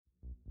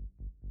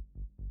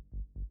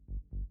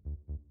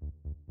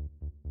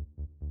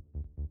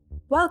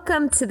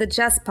Welcome to the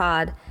Just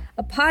Pod,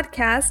 a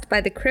podcast by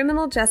the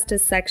Criminal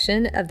Justice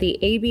Section of the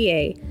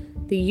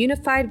ABA, the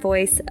unified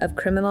voice of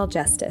criminal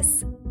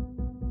justice.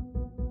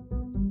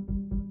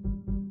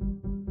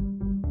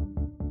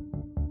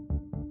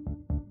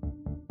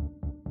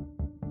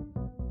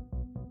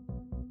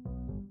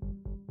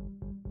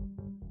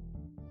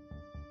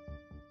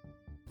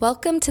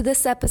 Welcome to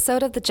this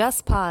episode of the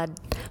Just Pod.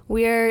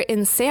 We're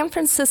in San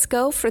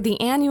Francisco for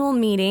the annual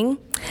meeting,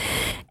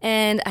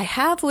 and I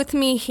have with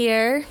me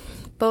here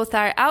both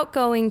our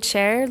outgoing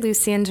chair,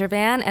 Lucien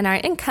Gervan, and our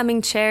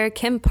incoming chair,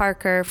 Kim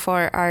Parker,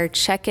 for our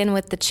check-in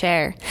with the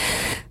chair.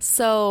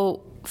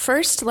 So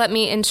first, let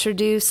me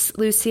introduce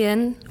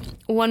Lucien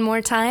one more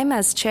time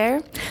as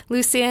chair.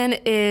 Lucien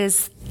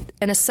is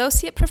an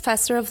associate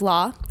professor of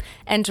law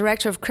and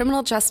director of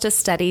criminal justice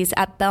studies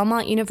at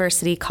Belmont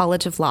University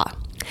College of Law.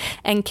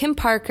 And Kim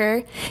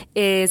Parker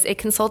is a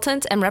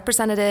consultant and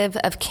representative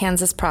of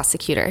Kansas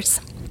prosecutors.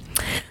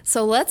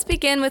 So let's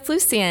begin with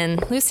Lucien.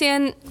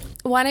 Lucien,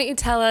 why don't you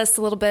tell us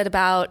a little bit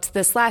about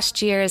this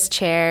last year as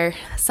chair,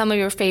 some of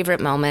your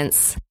favorite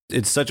moments?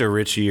 It's such a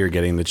rich year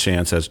getting the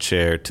chance as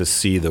chair to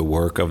see the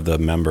work of the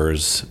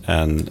members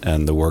and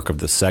the work of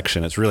the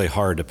section. It's really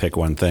hard to pick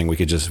one thing. We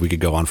could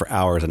go on for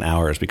hours and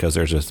hours because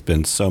there's just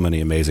been so many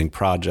amazing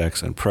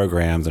projects and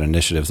programs and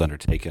initiatives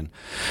undertaken.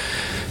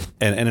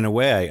 And in a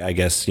way, I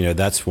guess,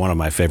 that's one of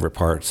my favorite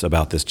parts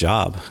about this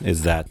job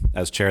is that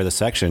as chair of the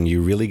section,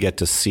 you really get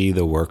to see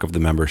the work of the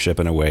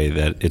membership in a way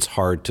that it's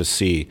hard to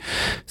see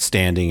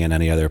standing in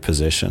any other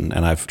position.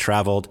 And I've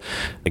traveled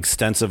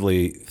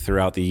extensively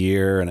throughout the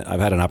year, and I've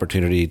had an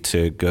opportunity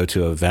to go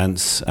to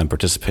events and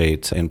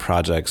participate in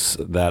projects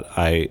that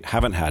I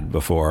haven't had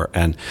before.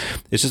 And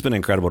it's just been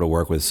incredible to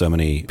work with so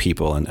many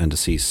people and to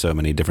see so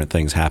many different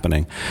things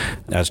happening.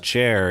 As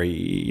chair,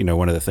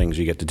 one of the things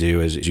you get to do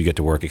is you get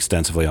to work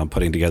extensively on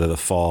putting together the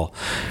fall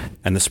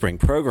and the spring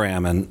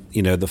program. And,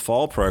 the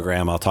fall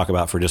program I'll talk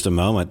about for just a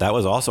moment. That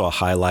was also a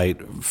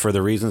highlight for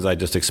the reasons I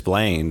just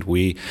explained.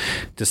 We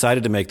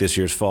decided to make this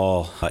year's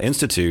Fall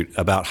Institute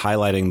about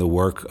highlighting the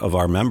work of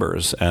our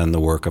members and the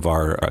work of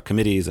our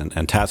committees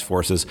and task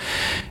forces.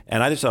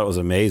 And I just thought it was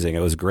amazing. It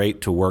was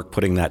great to work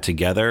putting that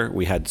together.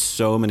 We had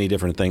so many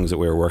different things that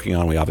we were working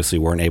on. We obviously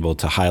weren't able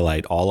to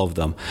highlight all of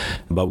them,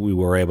 but we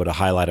were able to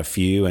highlight a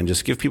few and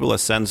just give people a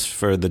sense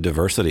for the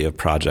diversity of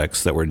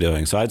projects that we're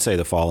doing. So I'd say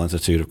the Fall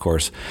Institute, of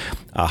course,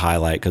 a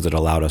highlight because it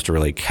allowed us to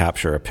really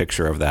capture a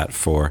picture of that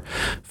for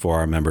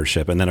our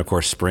membership. And then, of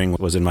course, spring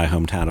was in my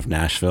hometown of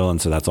Nashville,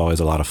 and so that's always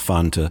a lot of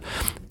fun to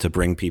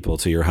bring people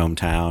to your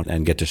hometown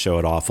and get to show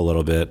it off a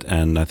little bit.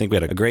 And I think we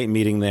had a great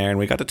meeting there, and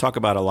we got to talk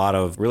about a lot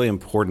of really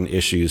important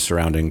issues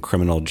surrounding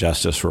criminal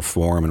justice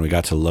reform, and we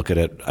got to look at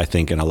it, I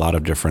think, in a lot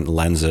of different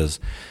lenses.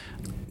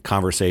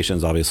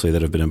 Conversations, obviously,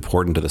 that have been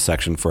important to the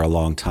section for a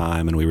long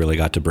time, and we really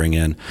got to bring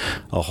in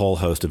a whole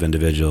host of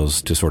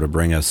individuals to sort of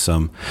bring us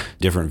some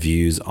different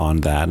views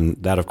on that. And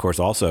that, of course,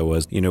 also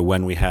was,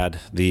 when we had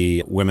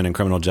the Women in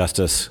Criminal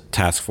Justice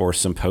Task Force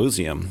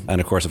Symposium.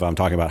 And, of course, if I'm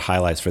talking about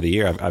highlights for the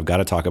year, I've got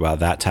to talk about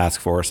that task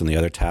force and the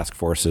other task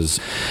forces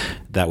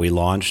that we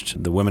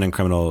launched. The Women in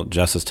Criminal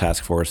Justice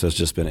Task Force has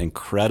just been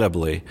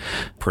incredibly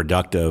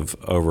productive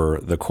over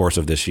the course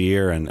of this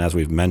year. And as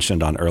we've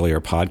mentioned on earlier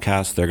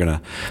podcasts, they're going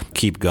to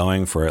keep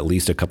going for at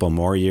least a couple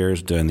more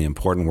years doing the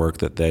important work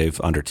that they've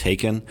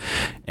undertaken.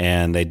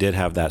 And they did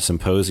have that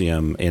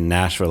symposium in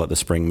Nashville at the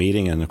spring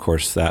meeting. And of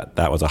course, that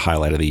was a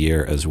highlight of the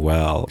year as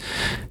well.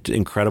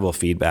 Incredible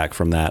feedback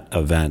from that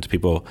event.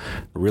 People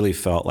really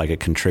felt like it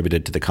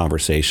contributed to the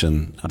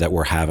conversation that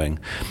we're having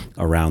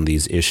around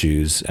these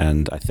issues.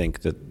 And I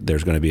think that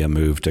there's going to be a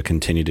move to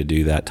continue to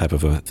do that type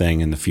of a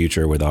thing in the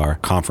future with our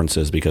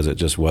conferences because it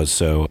just was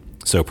so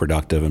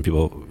productive and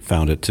people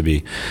found it to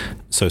be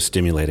so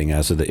stimulating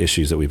as to the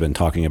issues that we've been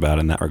talking about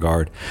in that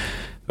regard.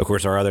 Of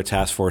course, our other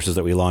task forces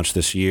that we launched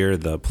this year,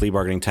 the plea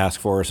bargaining task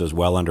force is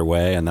well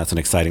underway, and that's an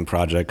exciting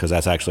project because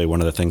that's actually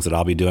one of the things that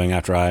I'll be doing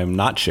after I'm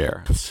not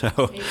chair.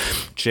 So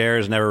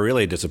chairs never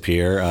really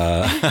disappear.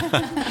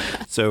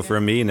 So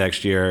for me,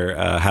 next year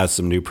has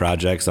some new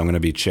projects. I'm going to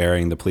be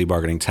chairing the plea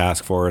bargaining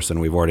task force,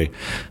 and we've already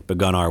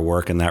begun our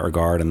work in that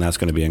regard, and that's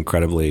going to be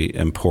incredibly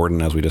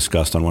important, as we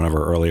discussed on one of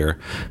our earlier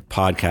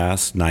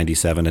podcasts.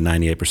 97 to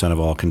 98% of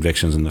all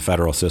convictions in the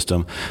federal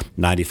system,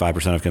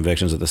 95% of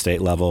convictions at the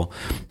state level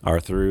are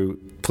through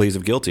pleas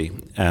of guilty.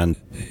 And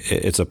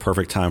it's a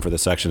perfect time for the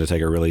section to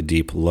take a really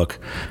deep look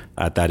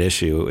at that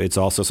issue. It's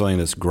also something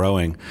that's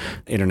growing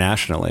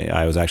internationally.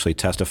 I was actually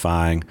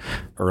testifying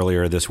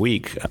earlier this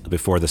week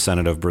before the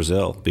Senate of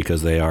Brazil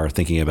because they are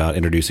thinking about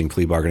introducing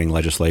plea bargaining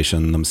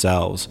legislation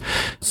themselves.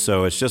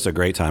 So it's just a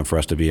great time for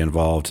us to be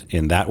involved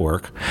in that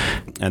work.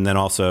 And then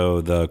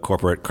also the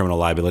Corporate Criminal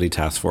Liability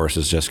Task Force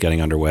is just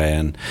getting underway.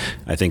 And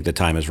I think the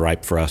time is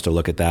ripe for us to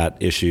look at that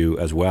issue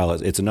as well.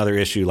 It's another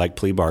issue like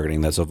plea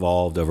bargaining that's evolved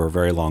evolved over a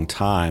very long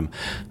time,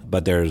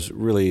 but there's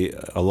really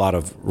a lot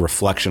of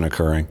reflection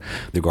occurring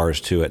with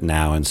regards to it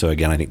now. And so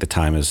again, I think the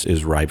time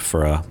is ripe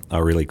for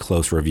a really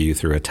close review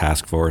through a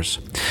task force.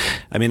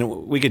 I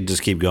mean, we could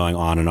just keep going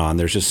on and on.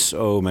 There's just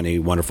so many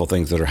wonderful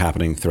things that are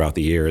happening throughout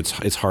the year.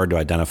 It's hard to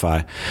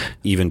identify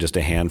even just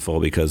a handful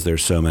because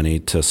there's so many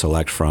to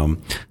select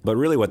from. But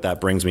really what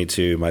that brings me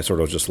to, my sort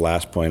of just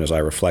last point as I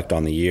reflect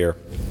on the year,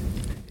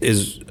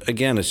 is,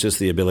 again, it's just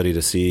the ability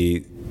to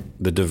see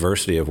the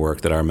diversity of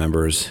work that our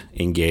members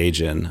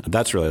engage in.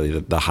 That's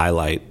really the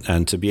highlight.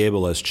 And to be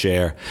able as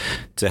chair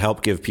to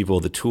help give people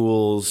the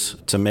tools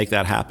to make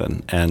that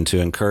happen and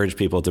to encourage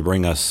people to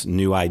bring us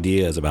new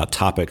ideas about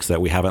topics that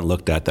we haven't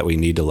looked at that we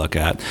need to look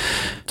at,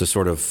 to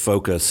sort of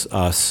focus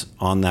us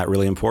on that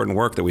really important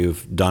work that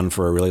we've done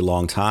for a really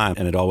long time.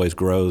 And it always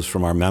grows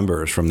from our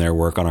members, from their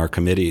work on our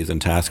committees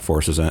and task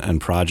forces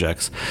and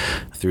projects,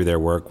 through their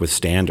work with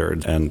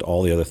standards and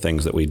all the other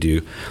things that we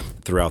do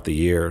throughout the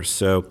year.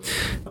 So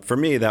for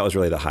me, that was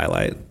really the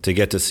highlight, to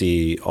get to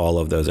see all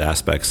of those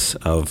aspects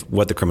of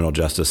what the criminal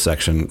justice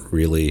section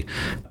really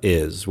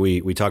is.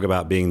 We talk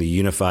about being the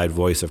unified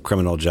voice of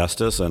criminal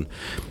justice, and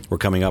we're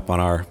coming up on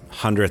our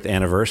 100th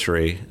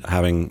anniversary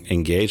having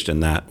engaged in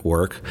that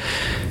work.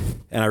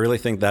 And I really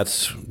think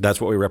that's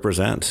what we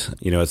represent.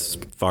 You know, as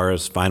far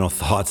as final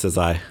thoughts as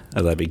I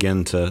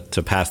begin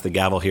to pass the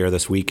gavel here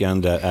this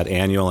weekend at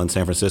Annual in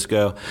San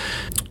Francisco,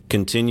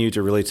 continue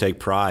to really take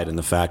pride in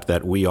the fact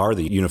that we are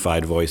the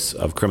unified voice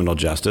of criminal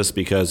justice,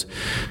 because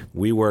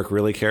we work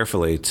really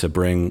carefully to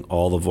bring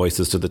all the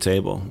voices to the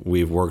table.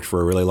 We've worked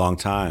for a really long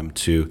time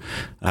to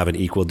have an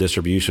equal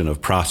distribution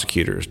of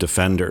prosecutors,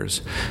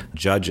 defenders,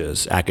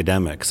 judges,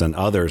 academics, and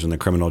others in the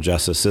criminal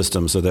justice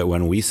system, so that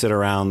when we sit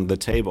around the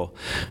table,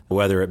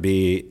 whether it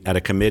be at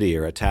a committee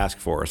or a task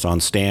force, on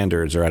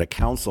standards, or at a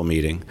council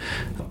meeting,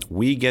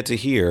 we get to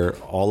hear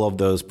all of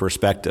those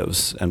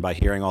perspectives. And by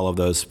hearing all of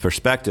those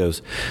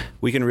perspectives,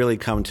 we can really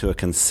come to a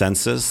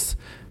consensus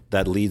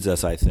that leads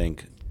us, I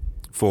think,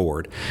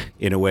 forward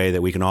in a way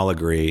that we can all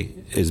agree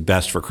is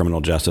best for criminal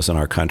justice in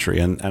our country.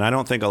 And I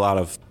don't think a lot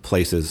of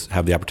places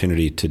have the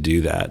opportunity to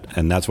do that.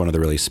 And that's one of the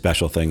really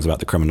special things about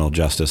the criminal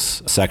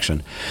justice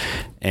section.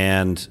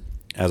 And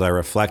as I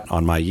reflect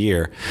on my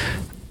year,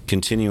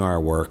 continue our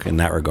work in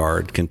that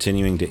regard,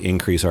 continuing to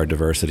increase our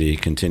diversity,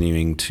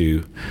 continuing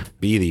to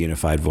be the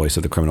unified voice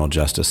of the criminal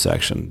justice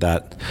section.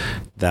 That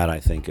I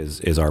think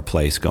is our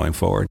place going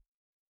forward.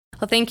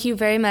 Well, thank you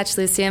very much,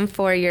 Lucien,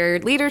 for your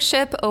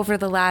leadership over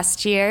the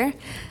last year.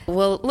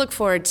 We'll look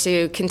forward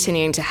to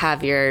continuing to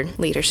have your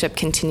leadership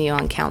continue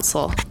on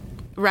council.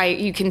 Right,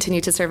 you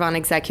continue to serve on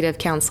executive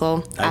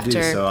council after...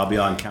 I do, so I'll be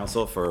on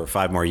council for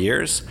 5 more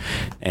years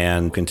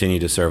and continue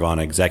to serve on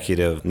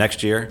executive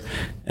next year.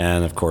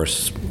 And of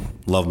course,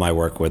 love my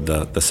work with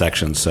the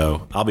section,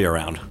 so I'll be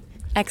around.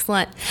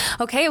 Excellent.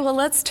 Okay, well,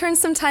 let's turn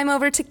some time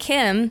over to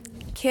Kim.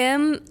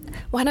 Kim,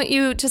 why don't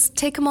you just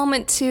take a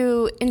moment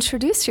to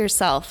introduce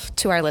yourself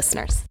to our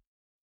listeners?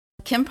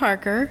 Kim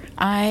Parker.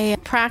 I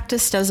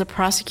practiced as a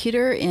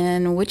prosecutor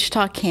in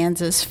Wichita,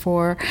 Kansas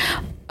for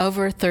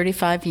over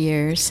 35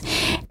 years.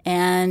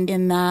 And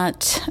in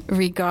that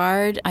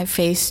regard, I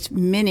faced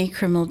many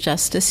criminal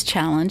justice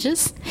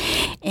challenges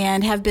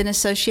and have been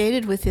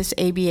associated with this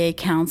ABA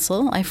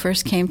council. I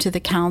first came to the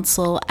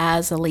council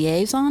as a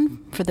liaison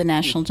for the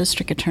National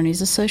District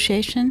Attorneys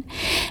Association,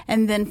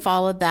 and then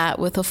followed that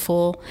with a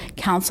full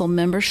council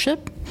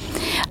membership.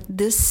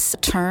 This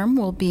term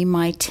will be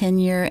my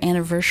 10-year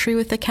anniversary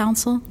with the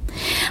council.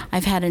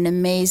 I've had an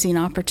amazing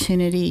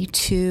opportunity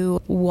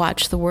to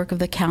watch the work of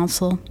the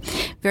council.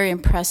 Very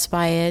impressed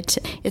by it.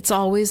 It's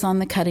always on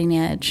the cutting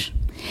edge.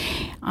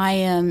 I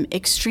am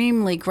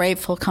extremely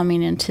grateful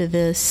coming into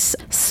this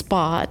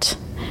spot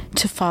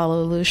to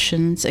follow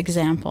Lucien's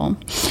example.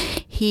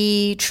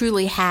 He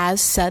truly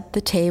has set the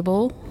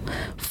table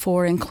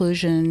for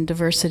inclusion,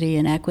 diversity,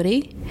 and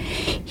equity.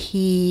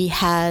 He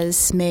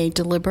has made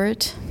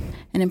deliberate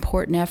and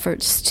important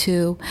efforts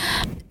to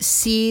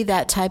see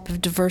that type of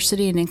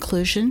diversity and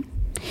inclusion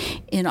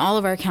in all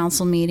of our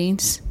council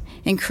meetings,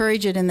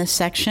 encourage it in the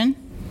section,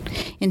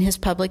 in his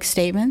public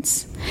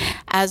statements,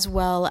 as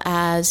well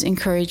as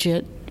encourage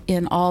it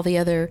in all the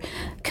other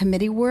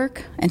committee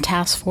work and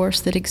task force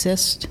that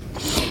exist.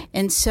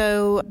 And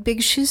so,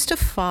 big shoes to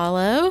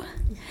follow,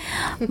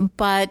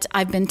 but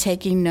I've been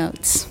taking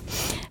notes.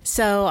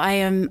 So I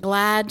am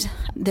glad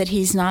that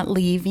he's not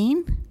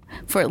leaving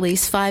for at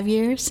least 5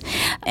 years,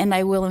 and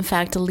I will, in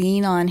fact,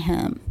 lean on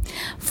him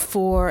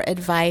for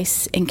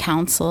advice and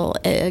counsel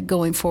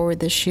going forward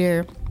this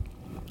year.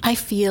 I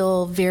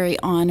feel very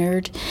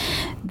honored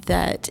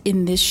that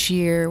in this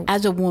year,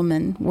 as a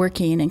woman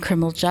working in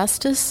criminal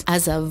justice,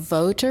 as a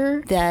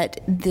voter, that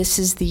this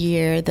is the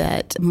year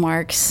that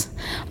marks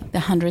the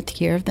 100th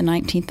year of the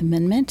 19th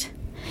Amendment.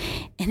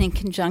 And in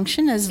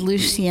conjunction, as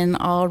Lucien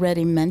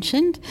already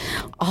mentioned,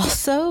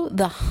 also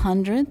the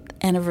 100th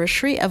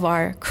anniversary of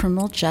our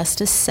criminal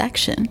justice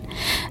section,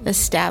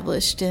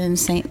 established in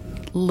St.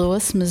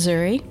 Louis,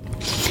 Missouri.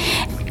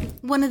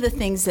 One of the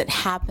things that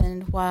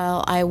happened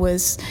while I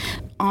was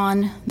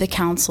on the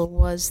council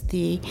was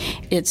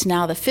it's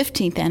now the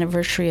 15th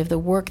anniversary of the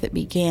work that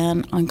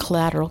began on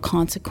collateral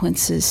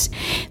consequences,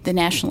 the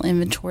National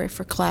Inventory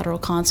for Collateral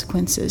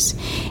Consequences.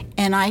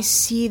 And I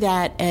see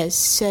that as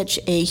such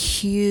a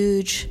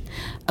huge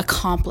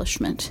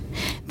accomplishment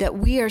that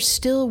we are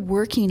still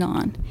working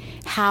on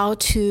how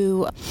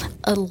to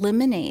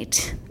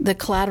eliminate the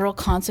collateral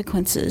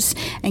consequences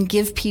and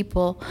give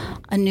people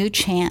a new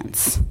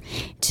chance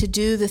to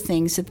do the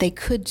things that they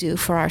could do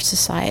for our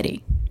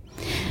society.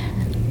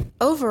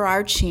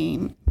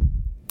 Overarching,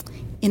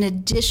 in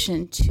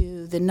addition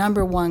to the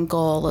number one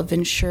goal of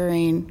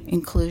ensuring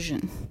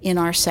inclusion in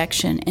our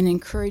section and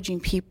encouraging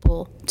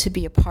people to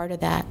be a part of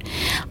that,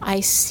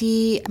 I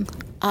see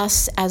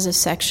us as a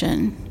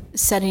section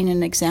setting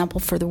an example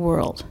for the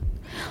world.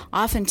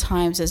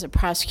 Oftentimes, as a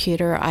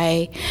prosecutor,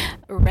 I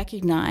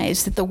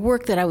recognized that the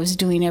work that I was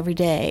doing every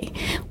day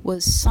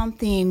was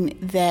something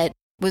that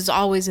was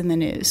always in the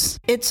news.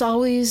 It's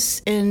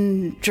always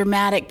in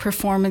dramatic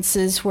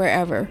performances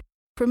wherever.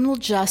 Criminal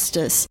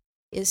justice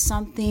is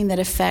something that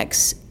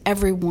affects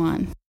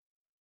everyone.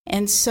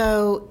 And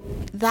so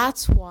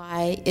that's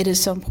why it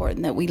is so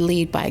important that we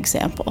lead by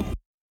example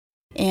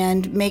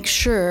and make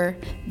sure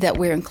that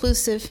we're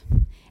inclusive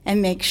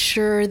and make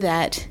sure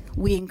that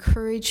we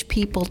encourage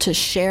people to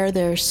share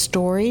their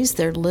stories,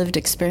 their lived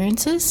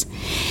experiences,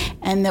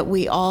 and that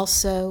we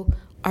also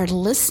are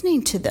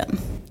listening to them.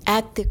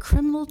 At the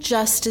criminal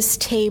justice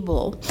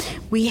table,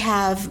 we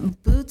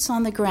have boots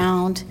on the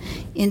ground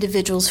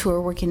individuals who are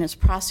working as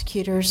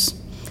prosecutors,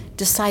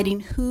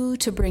 deciding who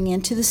to bring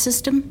into the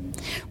system,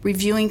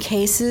 reviewing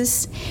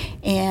cases,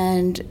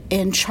 and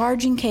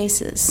charging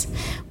cases.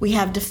 We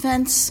have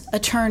defense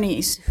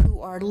attorneys who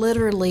are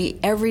literally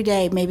every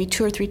day, maybe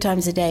 2 or 3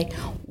 times a day,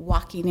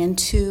 walking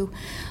into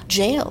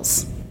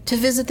jails to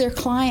visit their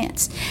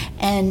clients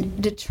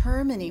and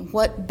determining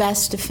what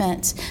best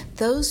defense.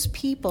 Those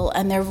people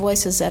and their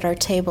voices at our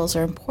tables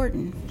are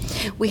important.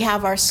 We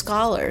have our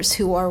scholars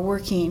who are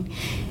working,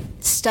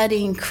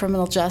 studying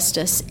criminal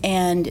justice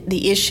and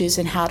the issues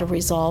and how to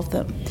resolve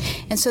them.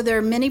 And so there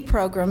are many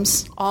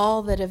programs,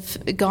 all that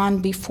have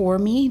gone before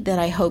me, that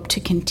I hope to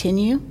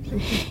continue,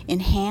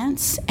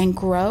 enhance, and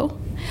grow.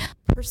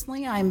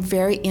 Personally, I'm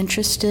very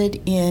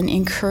interested in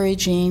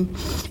encouraging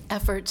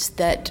efforts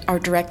that are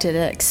directed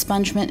at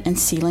expungement and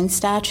sealing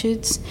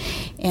statutes,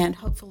 and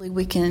hopefully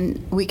we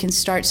can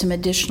start some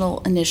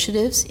additional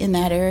initiatives in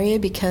that area,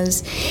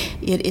 because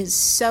it is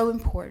so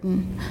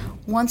important.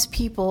 Once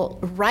people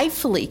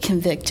rightfully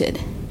convicted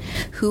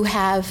who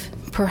have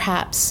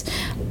perhaps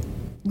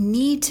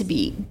need to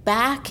be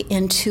back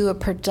into a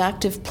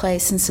productive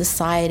place in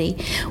society,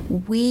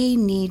 we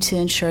need to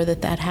ensure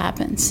that that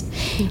happens.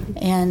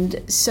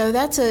 And so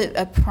that's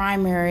a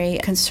primary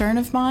concern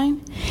of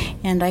mine,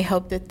 and I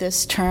hope that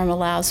this term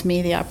allows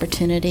me the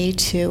opportunity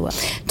to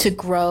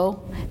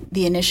grow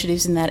the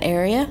initiatives in that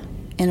area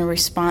in a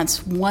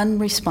one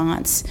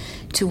response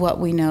to what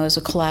we know as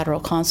a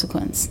collateral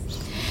consequence.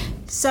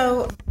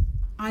 So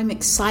I'm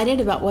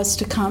excited about what's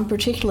to come,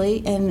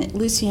 particularly, and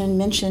Lucian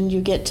mentioned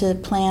you get to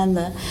plan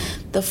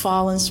the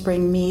fall and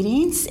spring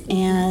meetings,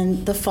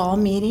 and the fall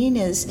meeting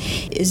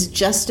is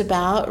just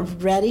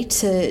about ready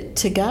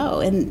to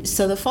go. And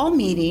so the fall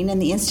meeting and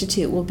the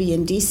Institute will be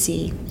in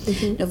D.C.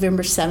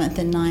 November 7th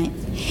and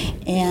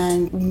 9th.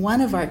 And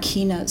one of our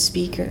keynote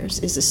speakers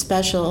is a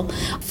special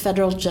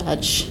federal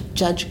judge,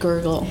 Judge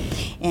Gavel,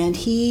 and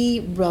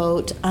he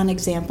wrote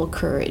Unexampled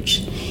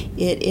Courage.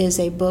 It is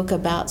a book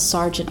about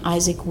Sergeant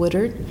Isaac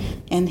Woodard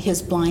and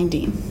his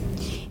blinding,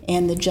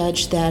 and the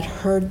judge that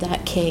heard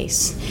that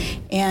case.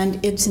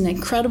 And it's an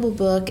incredible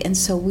book, and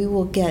so we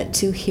will get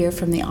to hear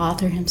from the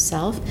author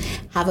himself,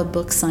 have a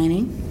book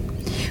signing.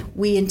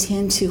 We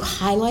intend to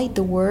highlight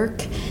the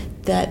work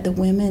that the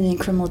Women in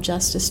Criminal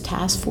Justice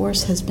Task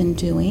Force has been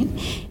doing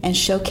and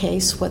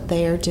showcase what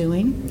they are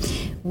doing.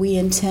 We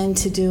intend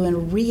to do a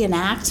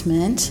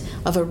reenactment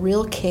of a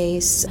real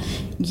case,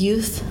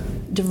 youth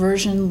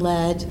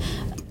diversion-led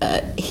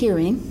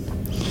hearing.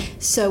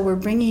 So we're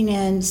bringing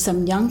in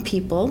some young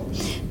people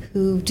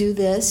who do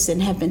this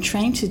and have been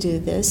trained to do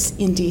this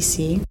in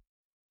D.C.,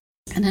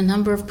 and a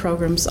number of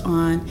programs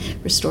on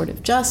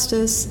restorative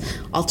justice,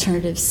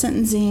 alternative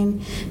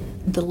sentencing,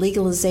 the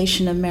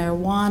legalization of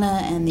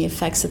marijuana and the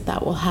effects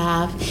that will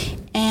have,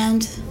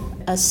 and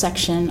a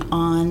section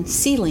on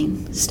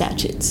sealing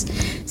statutes.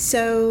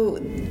 So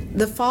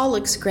the fall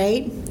looks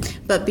great,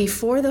 but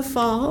before the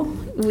fall,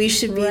 we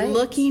should be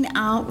looking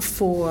out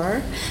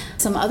for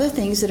some other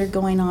things that are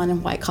going on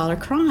in white-collar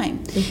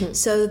crime.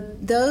 So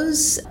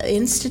those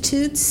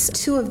institutes,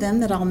 2 of them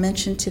that I'll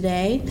mention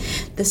today,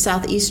 the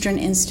Southeastern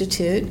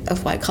Institute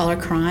of White-Collar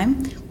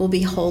Crime will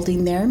be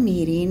holding their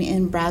meeting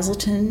in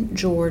Braselton,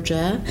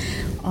 Georgia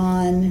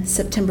on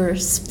September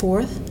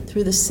 4th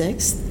through the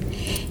 6th.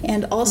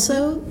 And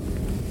also,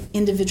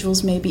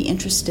 individuals may be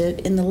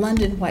interested in the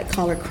London White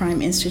Collar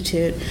Crime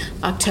Institute,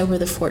 October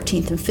the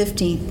 14th and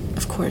 15th,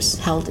 of course,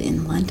 held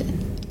in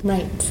London.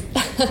 Right.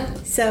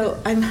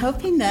 So I'm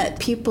hoping that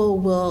people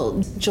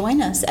will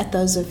join us at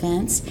those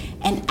events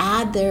and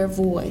add their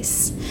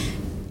voice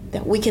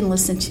that we can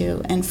listen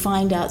to and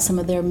find out some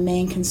of their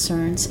main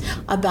concerns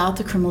about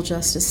the criminal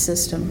justice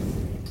system.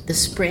 The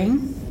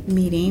spring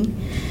meeting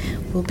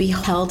will be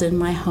held in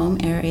my home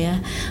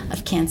area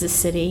of Kansas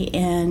City,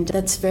 and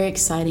that's very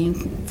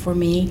exciting for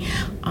me.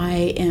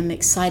 I am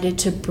excited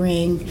to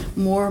bring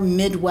more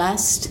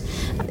Midwest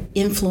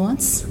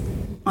influence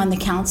on the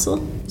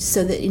council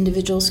so that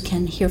individuals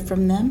can hear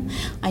from them.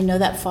 I know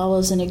that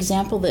follows an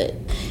example that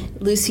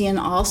Lucian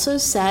also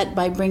set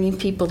by bringing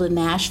people to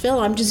Nashville.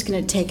 I'm just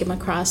going to take them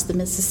across the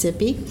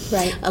Mississippi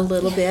a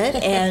little bit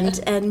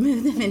and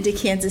move them into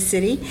Kansas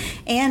City,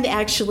 and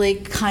actually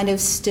kind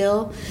of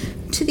still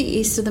to the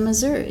east of the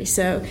Missouri.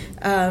 So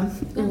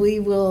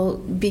we will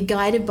be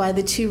guided by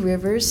the two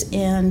rivers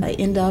and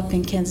end up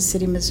in Kansas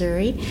City,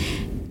 Missouri.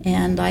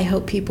 And I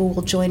hope people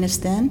will join us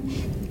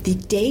then. The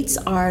dates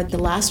are the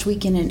last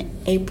weekend in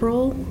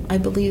April, I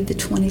believe the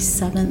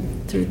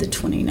 27th through the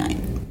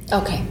 29th.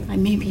 Okay. I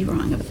may be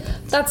wrong about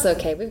that. That's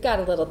okay. We've got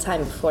a little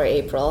time before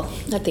April.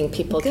 I think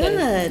people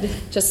can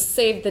just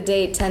save the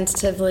date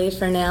tentatively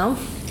for now,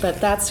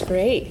 but that's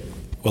great.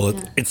 Well,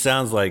 it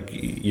sounds like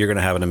you're going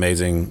to have an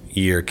amazing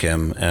year,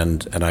 Kim,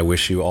 and I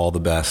wish you all the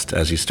best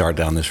as you start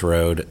down this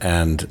road.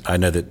 And I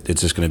know that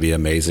it's just going to be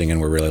amazing,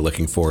 and we're really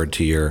looking forward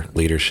to your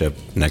leadership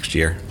next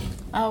year.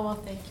 Oh, well,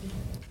 thank you.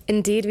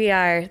 Indeed we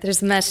are.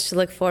 There's much to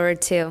look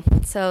forward to.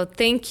 So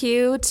thank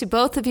you to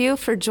both of you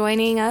for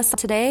joining us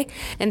today,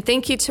 and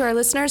thank you to our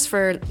listeners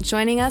for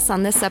joining us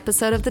on this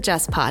episode of the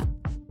Just Pod.